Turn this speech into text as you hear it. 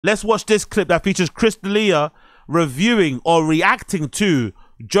Let's watch this clip that features Chris D'Elia reviewing or reacting to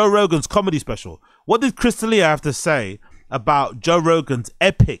Joe Rogan's comedy special. What did Chris D'Elia have to say about Joe Rogan's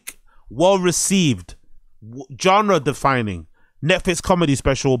epic, well-received, genre-defining Netflix comedy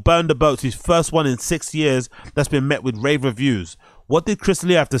special, Burn the Boats, his first one in 6 years that's been met with rave reviews? What did Chris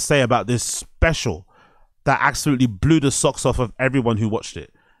D'Elia have to say about this special that absolutely blew the socks off of everyone who watched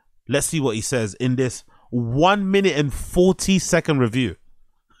it? Let's see what he says in this 1 minute and 40-second review.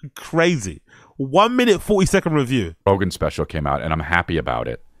 Crazy. 1 minute 40-second review. Rogan special came out and I'm happy about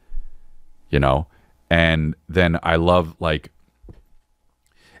it, you know. And then I love, like,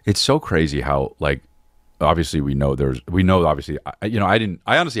 it's so crazy how, like, obviously we know obviously, you know,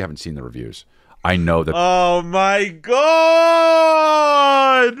 I honestly haven't seen the reviews. I know that. Oh my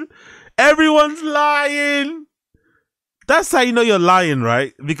God, everyone's lying. That's how you know you're lying,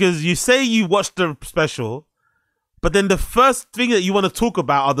 right? Because you say you watched the special, but then the first thing that you want to talk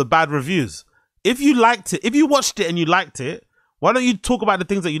about are the bad reviews. If you liked it, if you watched it and you liked it, why don't you talk about the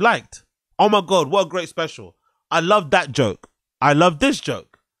things that you liked? Oh my God, what a great special. I loved that joke. I loved this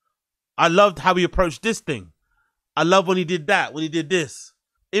joke. I loved how he approached this thing. I love when he did that, when he did this.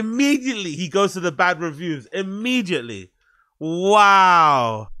 Immediately, he goes to the bad reviews. Immediately.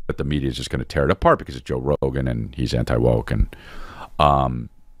 Wow. But the media is just going to tear it apart because it's Joe Rogan and he's anti-woke. And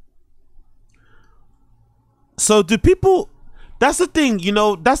so do people... That's the thing, you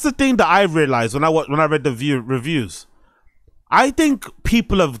know, that's the thing that I realized when I read the reviews. I think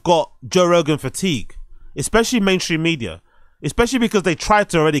people have got Joe Rogan fatigue, especially mainstream media, especially because they tried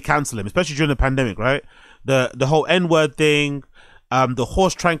to already cancel him, especially during the pandemic, right? The whole N-word thing, the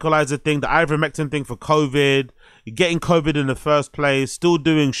horse tranquilizer thing, the ivermectin thing for COVID, getting COVID in the first place, still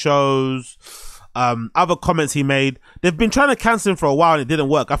doing shows, other comments he made. They've been trying to cancel him for a while and it didn't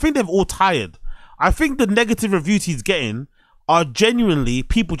work. I think they've all tired. I think the negative reviews he's getting are genuinely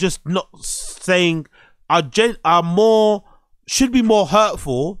people just not saying should be more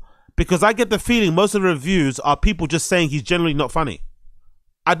hurtful, because I get the feeling most of the reviews are people just saying he's generally not funny.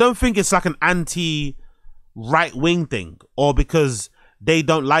 I don't think it's like an anti-right-wing thing or because they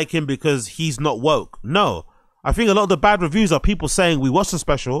don't like him because he's not woke. No, I think a lot of the bad reviews are people saying we watched the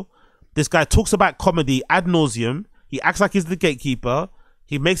special, this guy talks about comedy ad nauseum, he acts like he's the gatekeeper,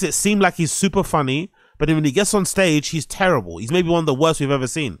 he makes it seem like he's super funny, but then when he gets on stage, he's terrible. He's maybe one of the worst we've ever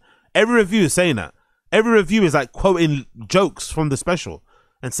seen. Every review is saying that. Every review is like quoting jokes from the special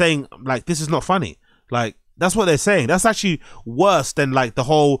and saying like, this is not funny. Like, that's what they're saying. That's actually worse than like the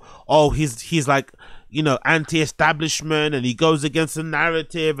whole, oh, he's like, you know, anti-establishment and he goes against the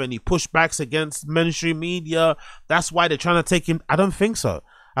narrative and he pushbacks against mainstream media. That's why they're trying to take him. I don't think so.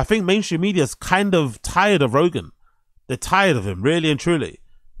 I think mainstream media is kind of tired of Rogan. They're tired of him, really and truly.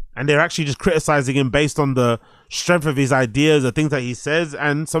 And they're actually just criticizing him based on the strength of his ideas, the things that he says,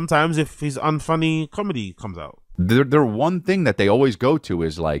 and sometimes if his unfunny comedy comes out. Their one thing that they always go to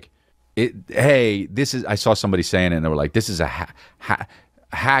is like, hey, this is, I saw somebody saying it and they were like, this is a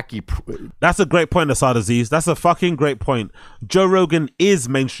hacky. That's a great point, Asad Aziz. That's a fucking great point. Joe Rogan is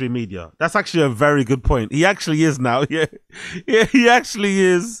mainstream media. That's actually a very good point. He actually is now. Yeah, he actually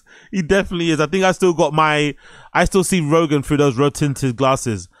is. He definitely is. I think I still see Rogan through those rose-tinted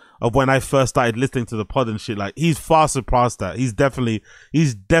glasses of when I first started listening to the pod and shit. Like, he's far surpassed that. He's definitely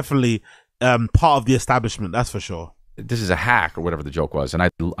part of the establishment. That's for sure. This is a hack or whatever the joke was. And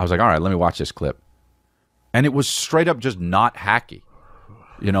I was like, all right, let me watch this clip. And it was straight up just not hacky.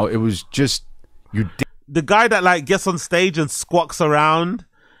 You know, it was just, the guy that like gets on stage and squawks around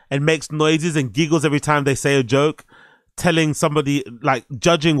and makes noises and giggles every time they say a joke, telling somebody, like,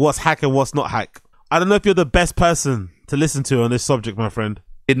 judging what's hack and what's not hack. I don't know if you're the best person to listen to on this subject, my friend.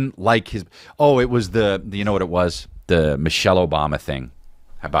 Didn't like his, oh, it was the you know what it was? The Michelle Obama thing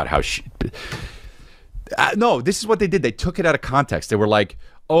about how she, no, this is what they did. They took it out of context. They were like,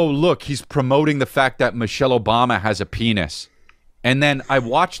 oh, look, he's promoting the fact that Michelle Obama has a penis. And then I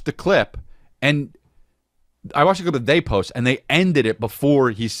watched the clip, and I watched the clip that they post, and they ended it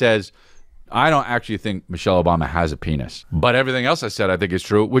before he says, I don't actually think Michelle Obama has a penis. But everything else I said I think is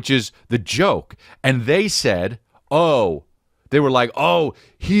true, which is the joke. And they said, oh, they were like, oh,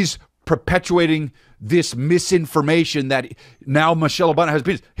 he's perpetuating this misinformation that now Michelle Obama has a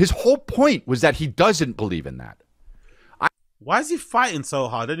penis. His whole point was that he doesn't believe in that. Why is he fighting so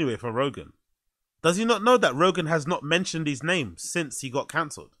hard anyway for Rogan? Does he not know that Rogan has not mentioned his name since he got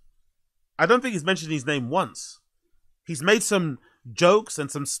cancelled? I don't think he's mentioned his name once. He's made some jokes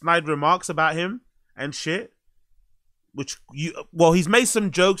and some snide remarks about him and shit. He's made some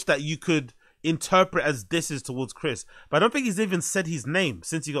jokes that you could interpret as disses towards Chris. But I don't think he's even said his name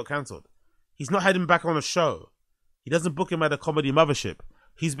since he got cancelled. He's not had him back on a show. He doesn't book him at a comedy mothership.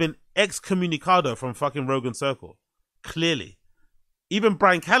 he's been excommunicado from fucking Rogan Circle. Clearly. Even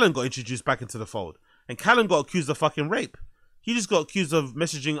Brian Callen got introduced back into the fold. And Callen got accused of fucking rape. He just got accused of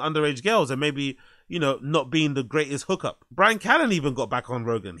messaging underage girls and maybe, you know, not being the greatest hookup. Brian Callen even got back on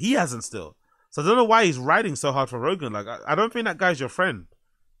Rogan. He hasn't still. So I don't know why he's riding so hard for Rogan. Like, I don't think that guy's your friend.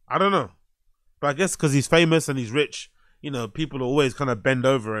 I don't know. But I guess because he's famous and he's rich, you know, people always kind of bend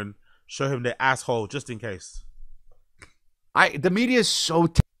over and show him their asshole just in case. The media is so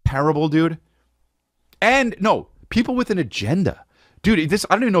terrible, dude. And no, people with an agenda. Dude, this,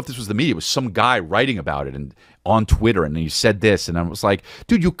 I don't even know if this was the media. It was some guy writing about it and on Twitter, and he said this, and I was like,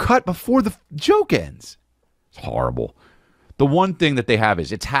 dude, you cut before the joke ends. It's horrible. The one thing that they have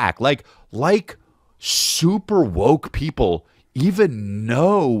is it's hack. Like super woke people even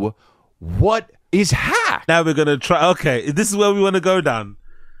know what is hack. Now we're gonna try. Okay, this is where we want to go down.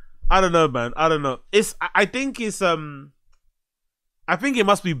 I don't know, man. I don't know. I think it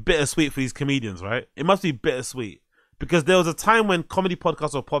must be bittersweet for these comedians, right? It must be bittersweet. Because there was a time when comedy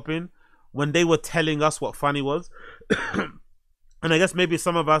podcasts were popping, when they were telling us what funny was. And I guess maybe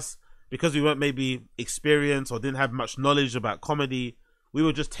some of us, because we weren't maybe experienced or didn't have much knowledge about comedy, we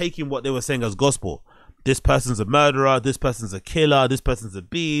were just taking what they were saying as gospel. This person's a murderer, this person's a killer, this person's a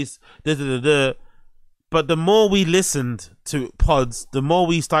beast, da da da da. But the more we listened to pods, the more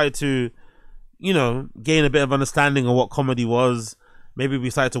we started to, you know, gain a bit of understanding of what comedy was. Maybe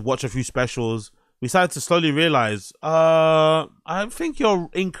we started to watch a few specials. We started to slowly realize, I think you're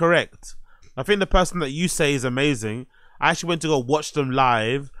incorrect. I think the person that you say is amazing, I actually went to go watch them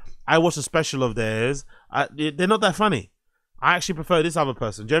live. I watched a special of theirs. They're not that funny. I actually prefer this other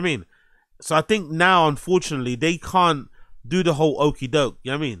person. Do you know what I mean? So I think now, unfortunately, they can't do the whole okie doke.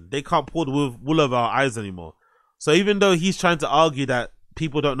 You know what I mean? They can't pull the wool over our eyes anymore. So even though he's trying to argue that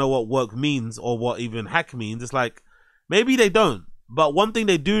people don't know what work means or what even hack means, it's like, maybe they don't. But one thing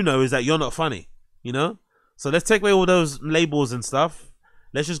they do know is that you're not funny. You know, so let's take away all those labels and stuff.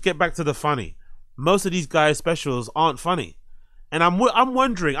 Let's just get back to the funny. Most of these guys' specials aren't funny, and I'm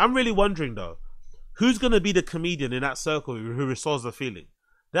really wondering though, who's gonna be the comedian in that circle who restores the feeling?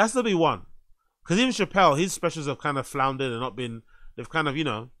 There has to be one, because even Chappelle, his specials have kind of floundered and not been. They've kind of, you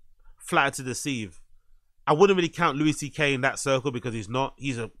know, flattered to deceive. I wouldn't really count Louis C.K. in that circle because he's not.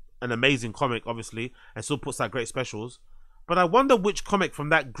 He's an amazing comic, obviously, and still puts out great specials. But I wonder which comic from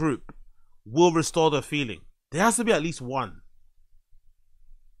that group will restore the feeling. There has to be at least one.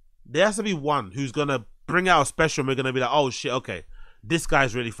 There has to be one who's gonna bring out a special and we're gonna be like, oh shit, okay, this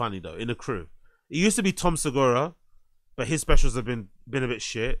guy's really funny though, in the crew. It used to be Tom Segura, but his specials have been a bit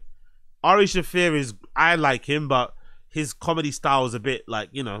shit. Ari Shaffir is, I like him, but his comedy style is a bit like,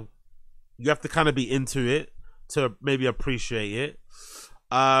 you know, you have to kind of be into it to maybe appreciate it.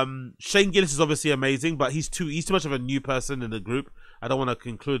 Shane Gillis is obviously amazing, but he's too much of a new person in the group. I don't want to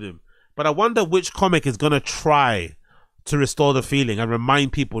conclude him. But I wonder which comic is going to try to restore the feeling and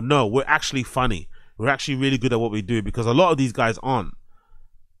remind people, no, we're actually funny. We're actually really good at what we do, because a lot of these guys aren't.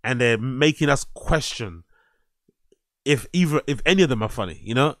 And they're making us question if any of them are funny,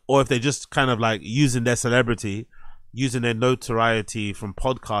 you know? Or if they're just kind of like using their celebrity, using their notoriety from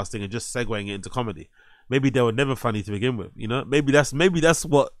podcasting and just segueing it into comedy. Maybe they were never funny to begin with, you know? Maybe that's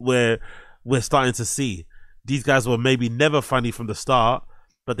what we're starting to see. These guys were maybe never funny from the start,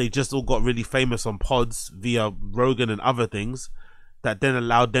 but they just all got really famous on pods via Rogan and other things that then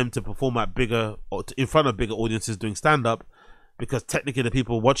allowed them to perform at bigger, or in front of bigger audiences doing stand-up, because technically the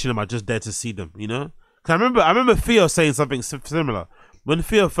people watching them are just there to see them, you know? Cause I remember Theo saying something similar. When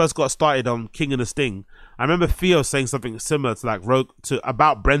Theo first got started on King and the Sting, I remember Theo saying something similar to like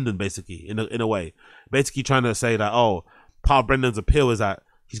about Brendan, basically, in a way. Basically trying to say that, oh, part of Brendan's appeal is that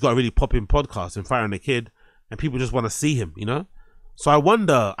he's got a really popping podcast in Fighting the Kid, and people just want to see him, you know? So I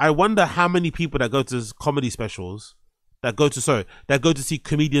wonder how many people that go to comedy specials, that go to see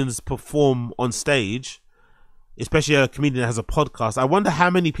comedians perform on stage, especially a comedian that has a podcast. I wonder how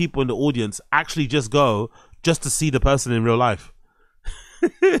many people in the audience actually just go just to see the person in real life.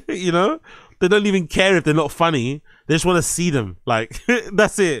 You know, they don't even care if they're not funny. They just want to see them. Like,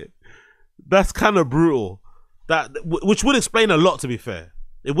 that's it. That's kind of brutal. Which would explain a lot, to be fair.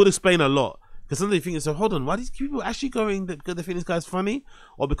 It would explain a lot. Because some of you think, so hold on, why are these people actually going because they think this guy's funny?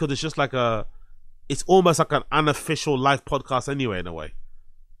 Or because it's just like it's almost like an unofficial live podcast anyway, in a way.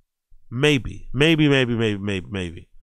 Maybe.